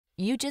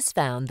You just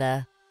found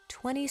the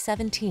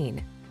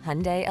 2017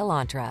 Hyundai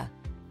Elantra.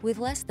 With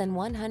less than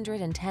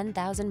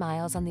 110,000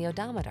 miles on the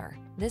odometer,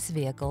 this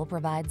vehicle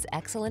provides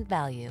excellent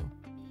value.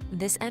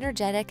 This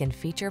energetic and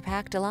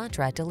feature-packed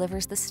Elantra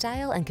delivers the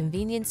style and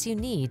convenience you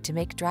need to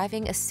make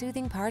driving a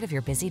soothing part of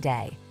your busy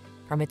day.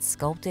 From its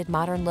sculpted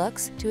modern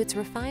looks to its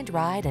refined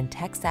ride and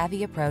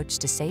tech-savvy approach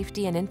to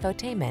safety and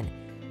infotainment,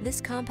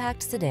 this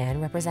compact sedan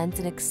represents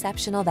an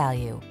exceptional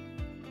value.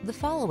 The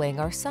following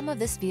are some of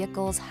this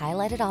vehicle's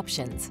highlighted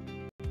options: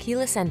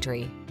 keyless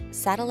entry,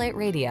 satellite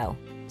radio,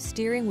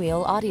 steering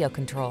wheel audio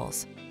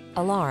controls,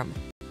 alarm,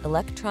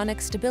 electronic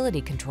stability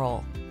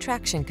control,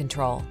 traction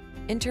control,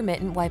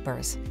 intermittent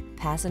wipers,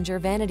 passenger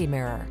vanity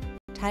mirror,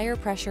 tire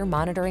pressure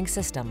monitoring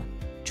system,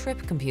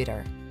 trip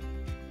computer.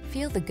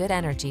 Feel the good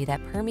energy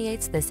that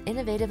permeates this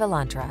innovative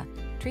Elantra.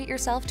 Treat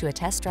yourself to a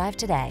test drive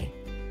today.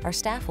 Our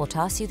staff will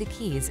toss you the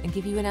keys and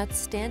give you an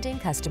outstanding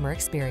customer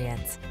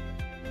experience.